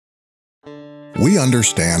We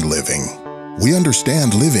understand living. We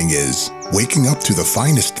understand living is waking up to the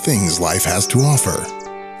finest things life has to offer.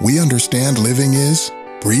 We understand living is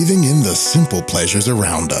breathing in the simple pleasures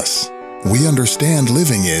around us. We understand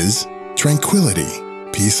living is tranquility,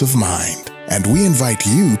 peace of mind, and we invite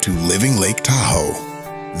you to Living Lake Tahoe.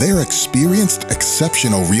 Their experienced,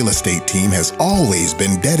 exceptional real estate team has always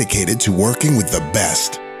been dedicated to working with the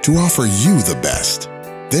best to offer you the best.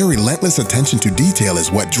 Their relentless attention to detail is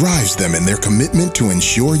what drives them in their commitment to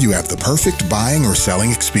ensure you have the perfect buying or selling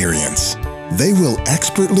experience. They will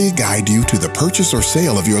expertly guide you to the purchase or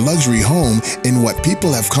sale of your luxury home in what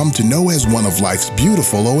people have come to know as one of life's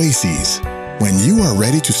beautiful oases. When you are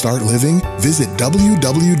ready to start living, visit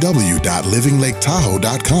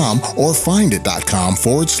www.livinglaketahoe.com or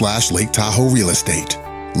findit.com/Lake Tahoe Real Estate.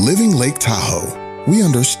 Living Lake Tahoe. We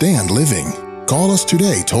understand living. Call us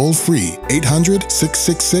today toll-free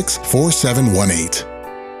 800-666-4718.